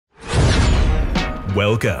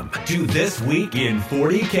Welcome to This Week in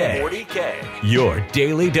 40K. Your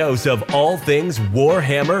daily dose of all things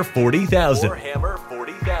Warhammer 40,000.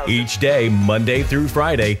 Each day, Monday through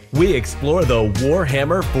Friday, we explore the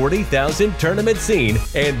Warhammer 40,000 tournament scene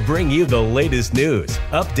and bring you the latest news,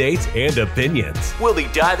 updates, and opinions. We'll be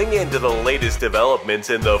diving into the latest developments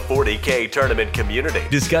in the 40K tournament community,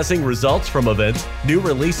 discussing results from events, new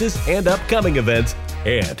releases, and upcoming events,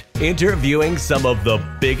 and interviewing some of the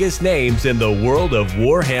biggest names in the world of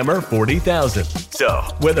Warhammer 40,000. So,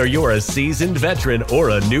 whether you're a seasoned veteran or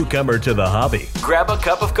a newcomer to the hobby, grab a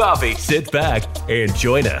cup of coffee, sit back, and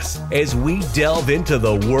join us as we delve into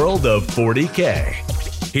the world of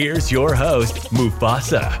 40K. Here's your host,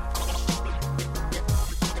 Mufasa.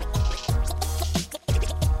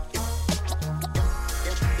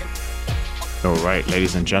 All right,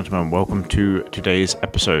 ladies and gentlemen, welcome to today's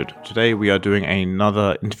episode. Today we are doing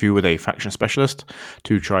another interview with a faction specialist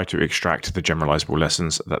to try to extract the generalizable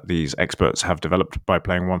lessons that these experts have developed by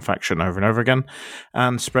playing one faction over and over again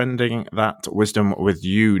and spreading that wisdom with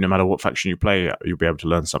you. No matter what faction you play, you'll be able to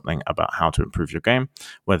learn something about how to improve your game,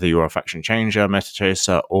 whether you're a faction changer, meta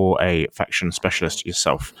chaser, or a faction specialist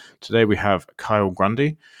yourself. Today we have Kyle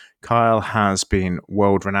Grundy. Kyle has been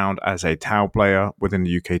world-renowned as a Tau player within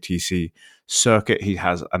the UKTC circuit. He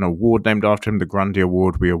has an award named after him, the Grundy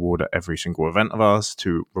Award. We award at every single event of ours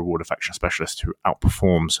to reward a faction specialist who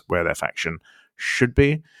outperforms where their faction should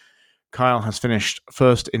be. Kyle has finished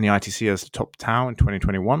first in the ITC as the top Tau in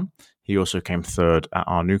 2021. He also came third at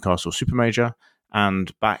our Newcastle Super Major.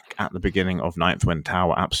 And back at the beginning of 9th when Tau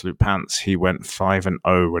were absolute pants, he went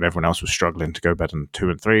 5-0 when everyone else was struggling to go better than 2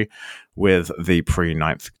 and 3 with the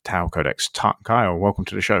pre-9th Tau Codex. Kyle, welcome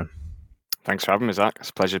to the show. Thanks for having me, Zach. It's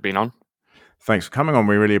a pleasure being on. Thanks for coming on.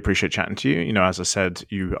 We really appreciate chatting to you. You know, as I said,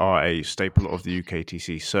 you are a staple of the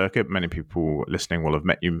UKTC circuit. Many people listening will have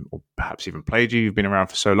met you or perhaps even played you. You've been around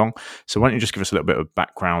for so long. So why don't you just give us a little bit of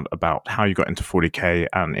background about how you got into 40K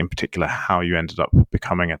and in particular how you ended up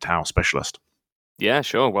becoming a Tau specialist? Yeah,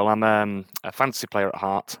 sure. Well, I'm a fantasy player at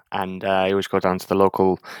heart, and I always go down to the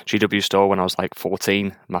local GW store when I was like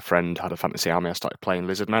 14. My friend had a fantasy army. I started playing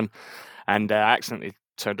Lizardmen, and I accidentally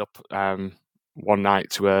turned up one night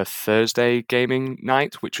to a Thursday gaming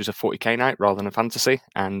night, which was a 40k night rather than a fantasy.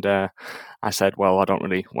 And I said, well, I don't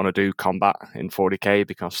really want to do combat in 40k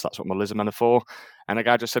because that's what my Lizardmen are for. And a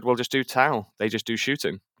guy just said, well, just do Tau. They just do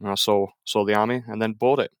shooting. And I saw the army and then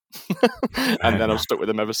bought it. And then I've stuck with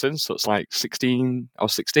them ever since. So it's like 16. I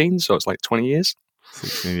was 16, so it's like 20 years.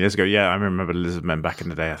 16 years ago, yeah, I remember Lizardmen back in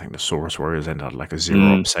the day. I think the Saurus Warriors ended up like a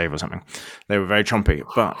 0-up save or something. They were very chompy,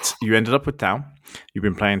 but you ended up with Tau. You've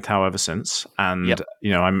been playing Tau ever since, and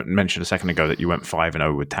you know, I mentioned a second ago that you went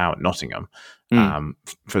 5-0 with Tau at Nottingham.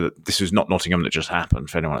 This was not Nottingham that just happened.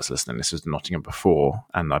 For anyone that's listening, this was Nottingham before,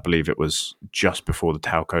 and I believe it was just before the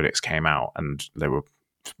Tau Codex came out, and they were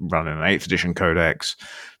running an 8th edition Codex.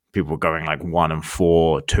 People were going like 1 and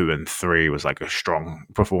 4, 2 and 3 was like a strong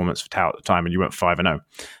performance for Tau at the time, and you went 5-0.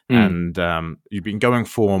 And you've been going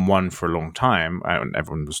 4 and 1 for a long time, and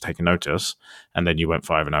everyone was taking notice. And then you went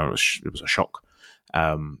 5-0. It was a shock.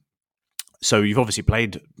 So you've obviously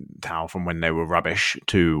played Tau from when they were rubbish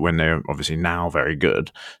to when they're obviously now very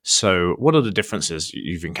good. So what are the differences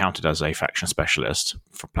you've encountered as a faction specialist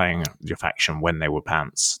for playing your faction when they were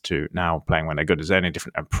pants to now playing when they're good? Is there any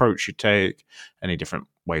different approach you take? Any different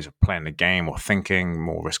ways of playing the game or thinking?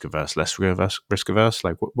 More risk-averse, less risk-averse?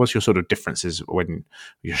 Like what's your sort of differences when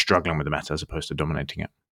you're struggling with the meta as opposed to dominating it?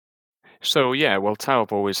 So yeah, well, Tau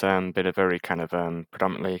have always been a very kind of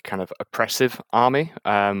predominantly kind of oppressive army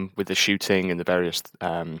with the shooting and the various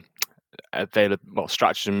available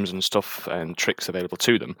stratagems and stuff and tricks available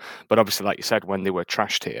to them. But obviously, like you said, when they were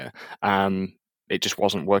trashed here, it just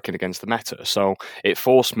wasn't working against the meta. So it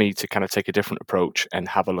forced me to kind of take a different approach and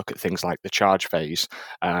have a look at things like the charge phase,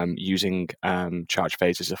 using charge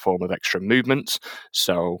phase as a form of extra movement.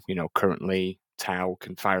 So, you know, currently Tau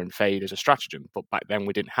can fire and fade as a stratagem, but back then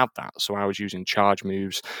we didn't have that. So I was using charge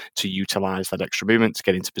moves to utilize that extra movement to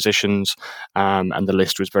get into positions. And the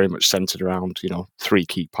list was very much centered around, you know, 3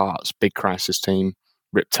 key parts: Big Crisis Team,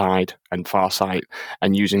 Riptide, and Farsight,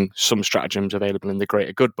 and using some stratagems available in the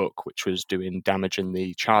Greater Good book, which was doing damage in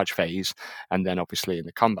the charge phase, and then obviously in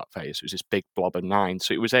the combat phase, it was this big blob of 9.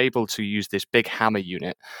 So it was able to use this big hammer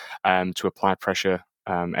unit to apply pressure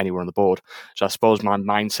anywhere on the board. So I suppose my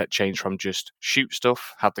mindset changed from just shoot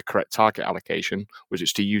stuff, have the correct target allocation, which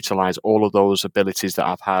is to utilize all of those abilities that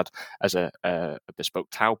I've had as a bespoke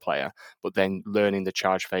Tau player, but then learning the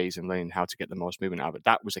charge phase and learning how to get the most movement out of it.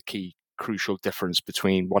 That was a key crucial difference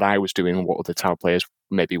between what I was doing and what other Tau players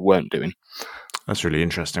maybe weren't doing. That's really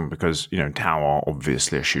interesting because, Tau are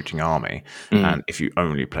obviously a shooting army. And if you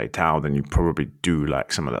only play Tau, then you probably do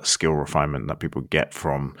like some of that skill refinement that people get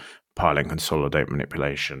from piling, consolidate,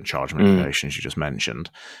 manipulation, charge manipulation, as you just mentioned.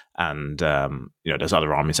 And, there's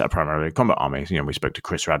other armies that are primarily combat armies. We spoke to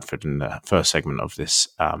Chris Radford in the first segment of this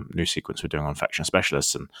new sequence we're doing on faction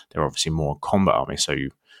specialists, and they're obviously more combat armies. So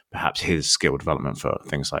perhaps his skill development for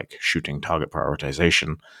things like shooting, target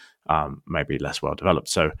prioritization, may be less well developed.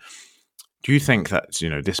 So, do you think that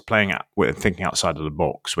this playing out, thinking outside of the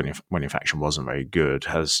box when your faction wasn't very good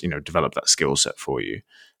has developed that skill set for you?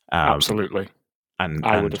 Absolutely, and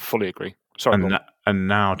I would fully agree. Sorry, and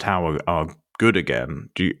now Tau are good again.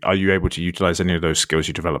 Are you able to utilize any of those skills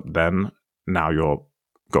you developed then? Now you're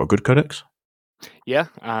got a good codex. Yeah,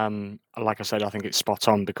 like I said, I think it's spot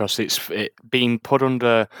on because it's being put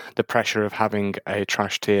under the pressure of having a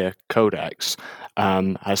trash tier codex.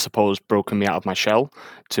 I suppose broken me out of my shell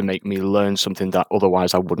to make me learn something that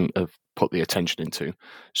otherwise I wouldn't have put the attention into.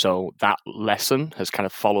 So that lesson has kind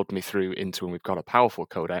of followed me through into when we've got a powerful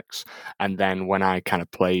codex. And then when I kind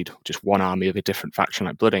of played just one army of a different faction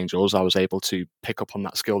like Blood Angels, I was able to pick up on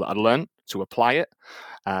that skill that I'd learned to apply it.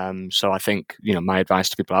 So I think, my advice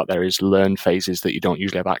to people out there is learn phases that you don't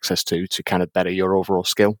usually have access to kind of better your overall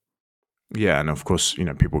skill. Yeah, and of course,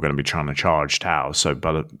 people are going to be trying to charge Tau. So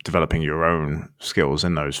by developing your own skills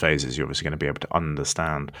in those phases, you're obviously going to be able to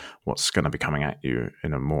understand what's going to be coming at you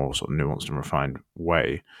in a more sort of nuanced and refined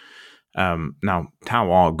way. Now, Tau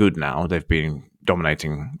are good now. They've been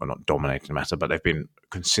dominating, well, not dominating the meta, but they've been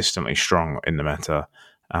consistently strong in the meta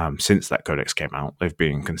since that codex came out. They've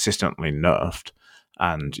been consistently nerfed,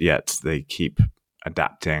 and yet they keep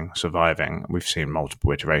adapting, surviving. We've seen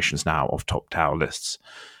multiple iterations now of top Tau lists.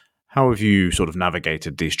 How have you sort of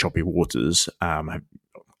navigated these choppy waters?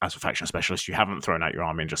 As a faction specialist, you haven't thrown out your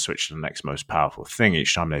army and just switched to the next most powerful thing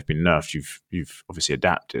each time they've been nerfed. You've obviously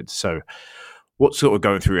adapted. So what's sort of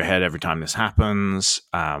going through your head every time this happens?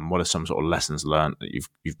 What are some sort of lessons learned that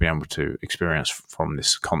you've been able to experience from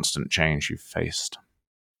this constant change you've faced?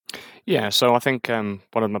 Yeah, so I think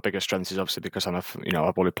one of my biggest strengths is obviously because I've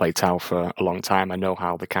already played Tau for a long time. I know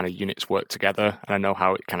how the kind of units work together, and I know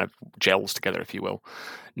how it kind of gels together, if you will.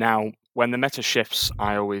 Now, when the meta shifts,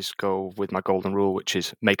 I always go with my golden rule, which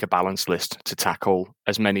is make a balanced list to tackle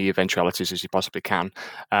as many eventualities as you possibly can.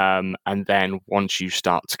 And then once you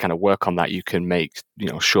start to kind of work on that, you can make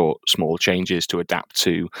short, small changes to adapt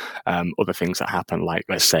to other things that happen. Like,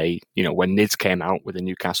 let's say, when NIDS came out with the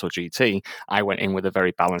Newcastle GT, I went in with a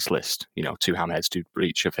very balanced list. 2 hammerheads, 2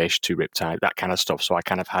 breach of fish, 2 riptide, that kind of stuff. So I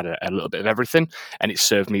kind of had a little bit of everything, and it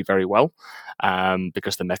served me very well.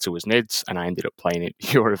 Because the meta was NIDS, and I ended up playing it.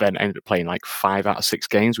 Your event ended up playing like 5 out of 6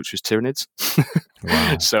 games, which was Tyranids.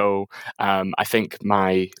 Wow. So I think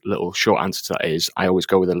my little short answer to that is I always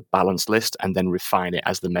go with a balanced list and then refine it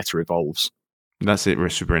as the meta evolves. That's it.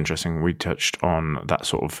 Super interesting. We touched on that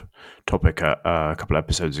sort of topic a couple of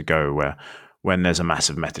episodes ago, where when there's a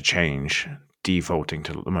massive meta change, defaulting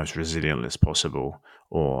to the most resilient list possible,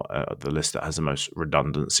 or the list that has the most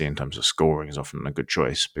redundancy in terms of scoring, is often a good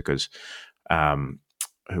choice because.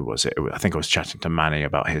 Who was it? I think I was chatting to Manny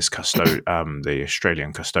about his the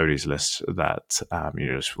Australian Custodes list that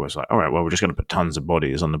just was like, all right, well, we're just going to put tons of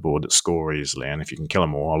bodies on the board that score easily, and if you can kill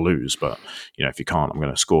them all, I'll lose. But if you can't, I'm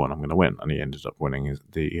going to score and I'm going to win. And he ended up winning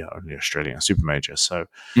the Australian Super Major. So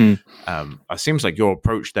it seems like your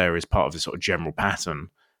approach there is part of this sort of general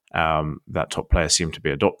pattern that top players seem to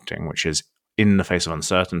be adopting, which is in the face of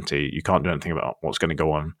uncertainty, you can't do anything about what's going to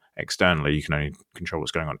go on externally. You can only control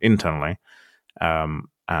what's going on internally.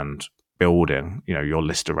 And building, your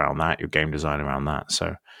list around that, your game design around that.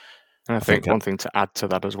 So, and I think one thing to add to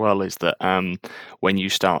that as well is that when you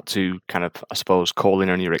start to kind of, I suppose, call in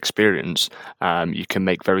on your experience, you can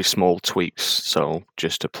make very small tweaks. So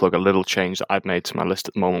just to plug a little change that I've made to my list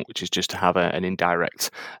at the moment, which is just to have an indirect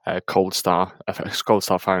cold star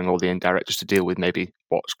firing all the indirect, just to deal with maybe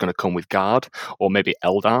what's going to come with guard or maybe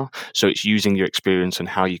Eldar. So it's using your experience and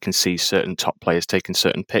how you can see certain top players taking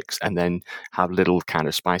certain picks and then have little kind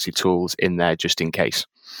of spicy tools in there just in case.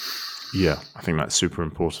 Yeah, I think that's super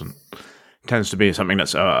important. It tends to be something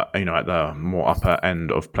that's at the more upper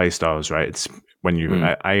end of playstyles, right? It's when you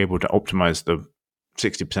are able to optimize the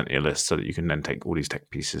 60% of your list so that you can then take all these tech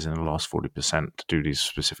pieces in the last 40% to do these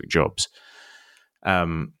specific jobs.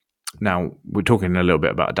 Now, we're talking a little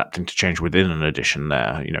bit about adapting to change within an edition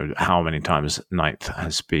there. How many times Ninth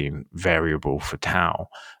has been variable for Tau,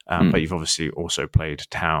 but you've obviously also played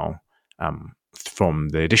Tau from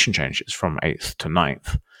the edition changes from 8th to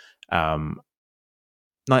 9th.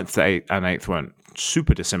 9th to 8th and 8th weren't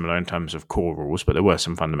super dissimilar in terms of core rules, but there were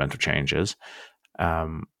some fundamental changes.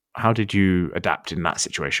 how did you adapt in that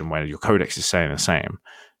situation where your codex is staying the same,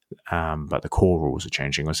 but the core rules are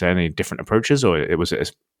changing? Was there any different approaches, or was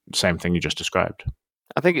it the same thing you just described?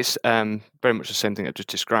 I think it's very much the same thing I just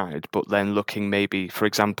described, but then looking maybe, for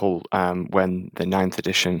example, when the 9th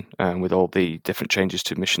edition, with all the different changes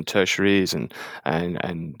to mission tertiaries and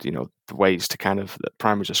the ways to kind of that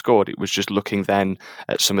primaries are scored, it was just looking then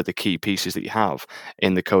at some of the key pieces that you have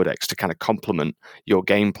in the codex to kind of complement your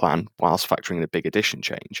game plan whilst factoring in a big edition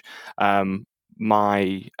change.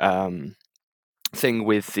 My thing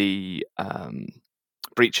with the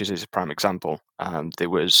breaches is a prime example. There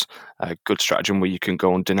was a good stratagem where you can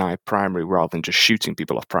go and deny primary rather than just shooting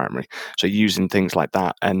people off primary. So using things like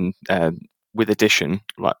that, and with addition,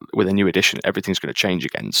 like with a new edition, everything's going to change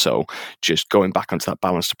again. So just going back onto that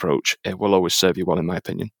balanced approach, it will always serve you well, in my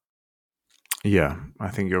opinion. Yeah, I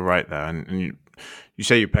think you're right there. And you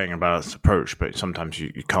say you're playing a balanced approach, but sometimes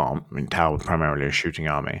you can't. I mean, Tau primarily a shooting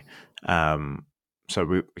army. So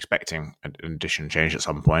we're expecting an edition change at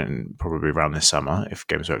some point, and probably around this summer, if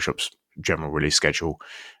Games Workshop's general release schedule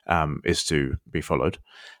is to be followed.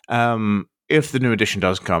 If the new edition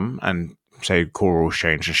does come, and say core rules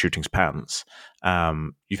change and shooting's pants,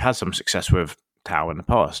 you've had some success with Tau in the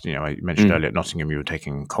past. You mentioned earlier at Nottingham you were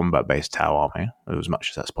taking combat-based Tau army as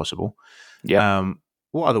much as that's possible. Yeah.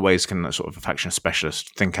 What other ways can a sort of a faction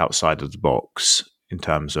specialist think outside of the box in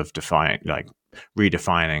terms of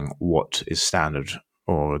redefining what is standard,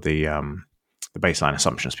 or the baseline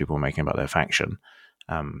assumptions people are making about their faction,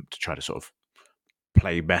 to try to sort of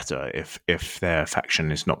play better if their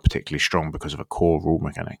faction is not particularly strong because of a core rule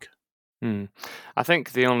mechanic? I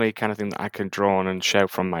think the only kind of thing that I can draw on and share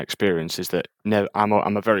from my experience is that I'm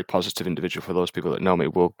a very positive individual. For those people that know me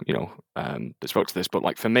will, that spoke to this, but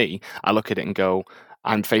like for me, I look at it and go,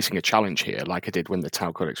 I'm facing a challenge here, like I did when the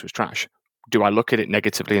Tau Codex was trash. Do I look at it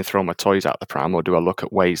negatively and throw my toys out the pram, or do I look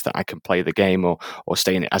at ways that I can play the game or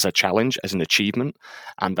stay in it as a challenge, as an achievement?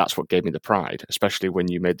 And that's what gave me the pride, especially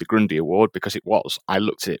when you made the Grundy Award, because I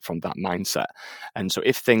looked at it from that mindset. And so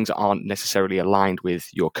if things aren't necessarily aligned with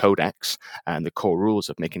your codex and the core rules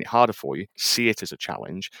of making it harder for you, see it as a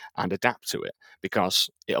challenge and adapt to it, because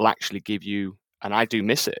it'll actually give you, and I do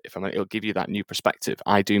miss it, it'll give you that new perspective.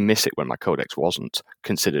 I do miss it when my codex wasn't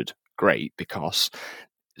considered great, because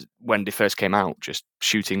when they first came out, just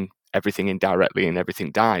shooting everything indirectly and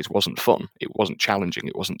everything dies wasn't fun. It wasn't challenging.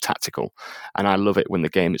 It wasn't tactical. And I love it when the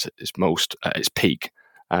game is at its most at its peak,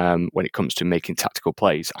 when it comes to making tactical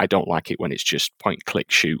plays. I don't like it when it's just point, click,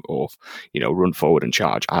 shoot, or run forward and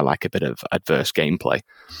charge. I like a bit of adverse gameplay.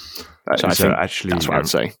 So I think actually, that's what I'd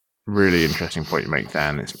say. Really interesting point you make there,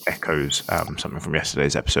 and it echoes something from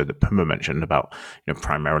yesterday's episode that Puma mentioned about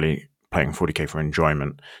primarily playing 40k for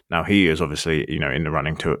enjoyment. Now he is obviously in the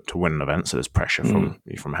running to win an event, so there's pressure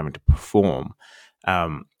from having to perform.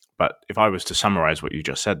 But if I was to summarize what you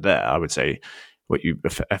just said there, I would say what you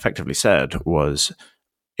effectively said was,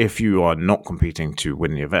 if you are not competing to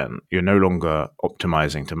win the event, you're no longer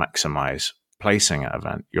optimizing to maximize placing at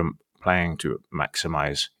event. You're playing to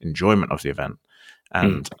maximize enjoyment of the event.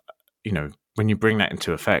 And when you bring that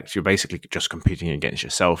into effect, you're basically just competing against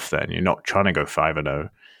yourself. Then you're not trying to go 5-0.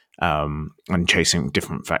 And chasing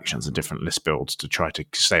different factions and different list builds to try to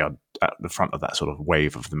stay at the front of that sort of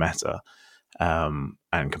wave of the meta,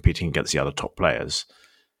 and competing against the other top players.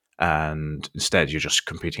 And instead, you're just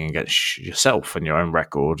competing against yourself and your own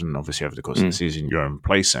record, and obviously over the course of the season, your own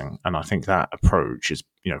placing. And I think that approach is,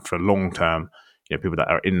 for long term, people that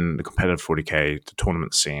are in the competitive 40k, the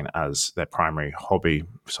tournament scene as their primary hobby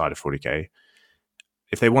side of 40k,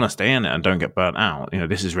 if they want to stay in it and don't get burnt out,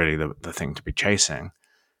 this is really the thing to be chasing.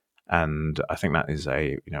 And I think that is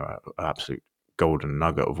a absolute golden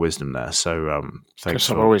nugget of wisdom there. So thanks.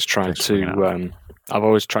 I've always tried to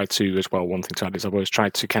as well. One thing to add is I've always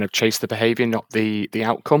tried to kind of chase the behaviour, not the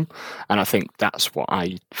outcome. And I think that's what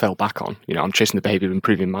I fell back on. I'm chasing the behaviour of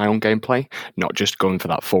improving my own gameplay, not just going for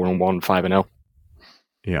that 4-on-1, 5-0.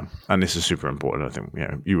 Yeah, and this is super important. I think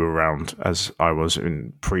you were around as I was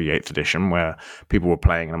in pre-8th edition, where people were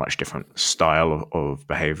playing in a much different style of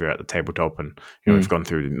behaviour at the tabletop, and we've gone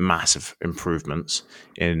through massive improvements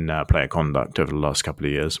in player conduct over the last couple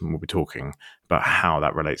of years, and we'll be talking about how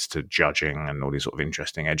that relates to judging and all these sort of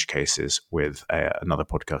interesting edge cases with another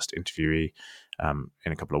podcast interviewee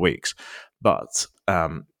in a couple of weeks. But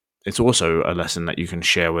it's also a lesson that you can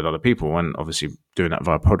share with other people, and obviously doing that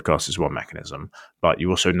via podcast is one mechanism, but you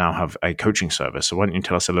also now have a coaching service. So why don't you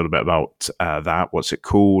tell us a little bit about that, what's it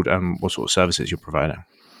called, and what sort of services you're providing?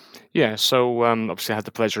 Yeah, so obviously I had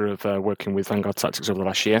the pleasure of working with Vanguard Tactics over the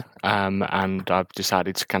last year, and I've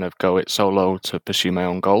decided to kind of go it solo to pursue my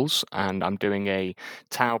own goals. And I'm doing a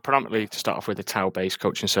Tau, predominantly to start off with, a Tau-based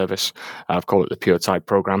coaching service. I've called it the Pure Type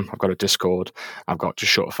Program. I've got a Discord. I've got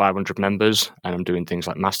just short of 500 members, and I'm doing things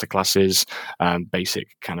like masterclasses,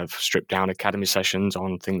 basic kind of stripped down academy sessions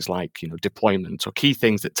on things like deployment or key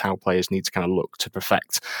things that Tau players need to kind of look to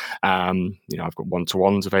perfect. I've got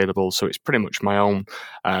one-to-ones available, so it's pretty much my own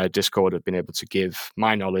Discord. Have been able to give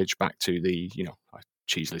my knowledge back to the, I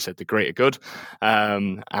cheesily said, the greater good,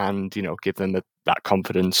 and give them that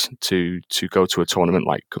confidence to go to a tournament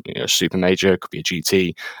like a super major, could be a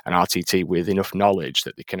GT, an RTT, with enough knowledge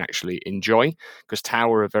that they can actually enjoy. Because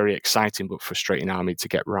Tau are a very exciting but frustrating army to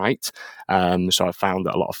get right. So I found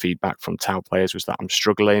that a lot of feedback from Tau players was that I'm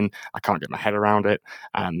struggling, I can't get my head around it,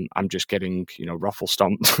 I'm just getting ruffle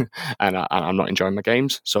stomped, and I'm not enjoying my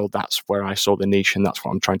games. So that's where I saw the niche, and that's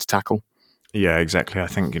what I'm trying to tackle. Yeah, exactly. I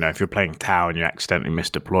think, if you're playing Tau and you accidentally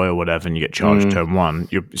misdeploy or whatever and you get charged turn one,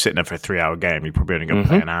 you're sitting there for a 3-hour game. You're probably only going to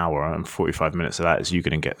play an hour, and 45 minutes of that is you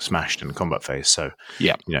going to get smashed in the combat phase. So,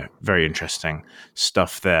 very interesting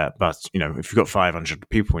stuff there. But, if you've got 500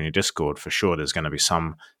 people in your Discord, for sure there's going to be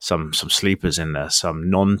some sleepers in there, some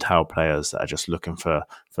non-Tau players that are just looking for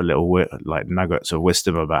little like nuggets of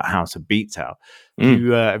wisdom about how to beat Tau.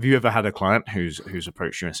 Have you ever had a client who's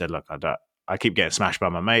approached you and said, look, I keep getting smashed by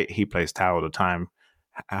my mate. He plays Tau all the time.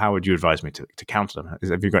 How would you advise me to counter them?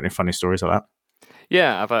 Have you got any funny stories like that?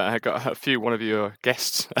 Yeah, I've got a few. One of your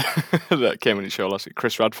guests that came on the show last week,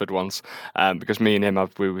 Chris Radford, once, because me and him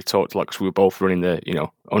we talked a lot because we were both running the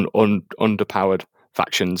underpowered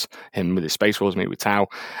factions, him with his Space Wars, me with Tau,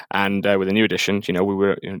 and with a new edition, we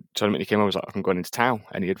were tournament. He came over, I was like, I'm going into Tau,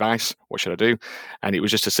 any advice, what should I do? And it was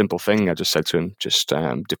just a simple thing. I just said to him, just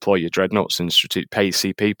deploy your dreadnoughts and pay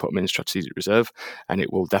CP, put them in strategic reserve, and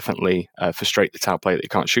it will definitely frustrate the Tau player that you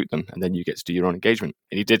can't shoot them, and then you get to do your own engagement.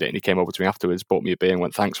 And he did it, and he came over to me afterwards, bought me a beer and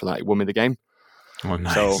went, thanks for that, he won me the game. Oh,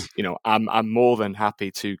 nice. So, I'm more than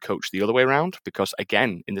happy to coach the other way around, because,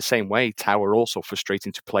 again, in the same way, Tau are also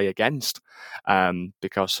frustrating to play against,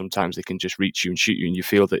 because sometimes they can just reach you and shoot you, and you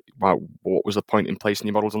feel that, wow, what was the point in placing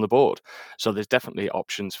your models on the board? So there's definitely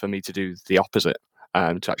options for me to do the opposite,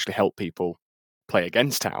 to actually help people play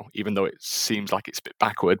against Tau, even though it seems like it's a bit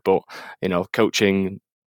backward. But, coaching,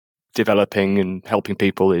 developing and helping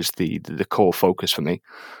people is the core focus for me.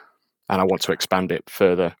 And I want to expand it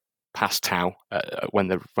further past Tau when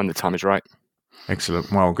the time is right. Excellent.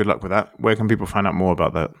 Well, good luck with that. Where can people find out more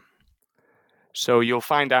about that? So you'll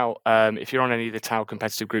find out if you're on any of the Tau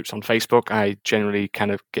competitive groups on Facebook. I generally kind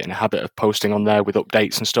of get in a habit of posting on there with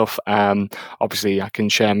updates and stuff. Obviously, I can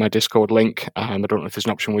share my Discord link. I don't know if there's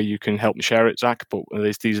an option where you can help me share it, Zach, but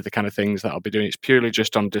these are the kind of things that I'll be doing. It's purely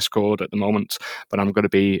just on Discord at the moment, but I've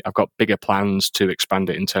got bigger plans to expand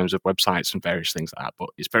it in terms of websites and various things like that, but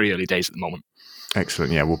it's very early days at the moment.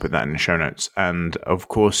 Excellent. Yeah, we'll put that in the show notes. And of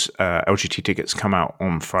course, LGT tickets come out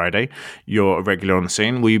on Friday. You're a regular on the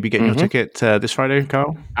scene. Will you be getting your ticket this Friday,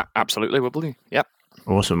 Kyle? Absolutely, will be. Yep.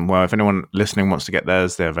 Awesome. Well, if anyone listening wants to get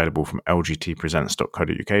theirs, they're available from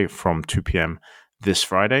lgtpresents.co.uk from 2 p.m. this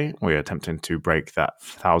Friday. We're attempting to break that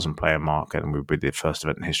 1,000-player mark, and we'll be the first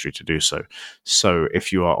event in history to do so. So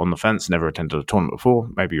if you are on the fence, never attended a tournament before,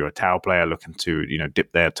 maybe you're a Tau player looking to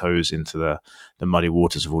dip their toes into the muddy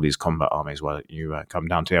waters of all these combat armies, well, you come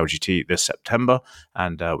down to LGT this September,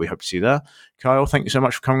 and we hope to see you there. Kyle, thank you so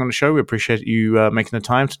much for coming on the show. We appreciate you making the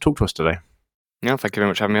time to talk to us today. Yeah, thank you very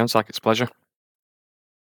much for having me on, Zach. It's a pleasure.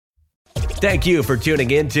 Thank you for tuning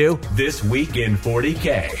in to This Week in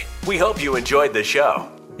 40K. We hope you enjoyed the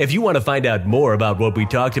show. If you want to find out more about what we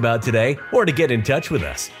talked about today, or to get in touch with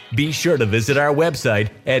us, be sure to visit our website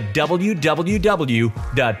at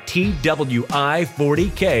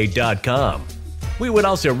www.twi40k.com. We would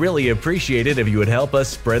also really appreciate it if you would help us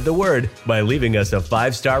spread the word by leaving us a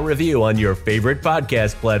 5-star review on your favorite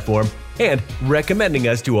podcast platform and recommending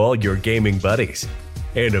us to all your gaming buddies.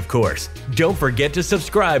 And of course, don't forget to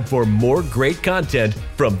subscribe for more great content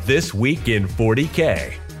from This Week in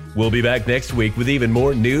 40K. We'll be back next week with even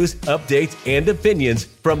more news, updates, and opinions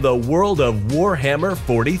from the world of Warhammer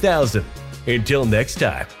 40,000. Until next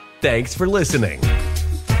time, thanks for listening.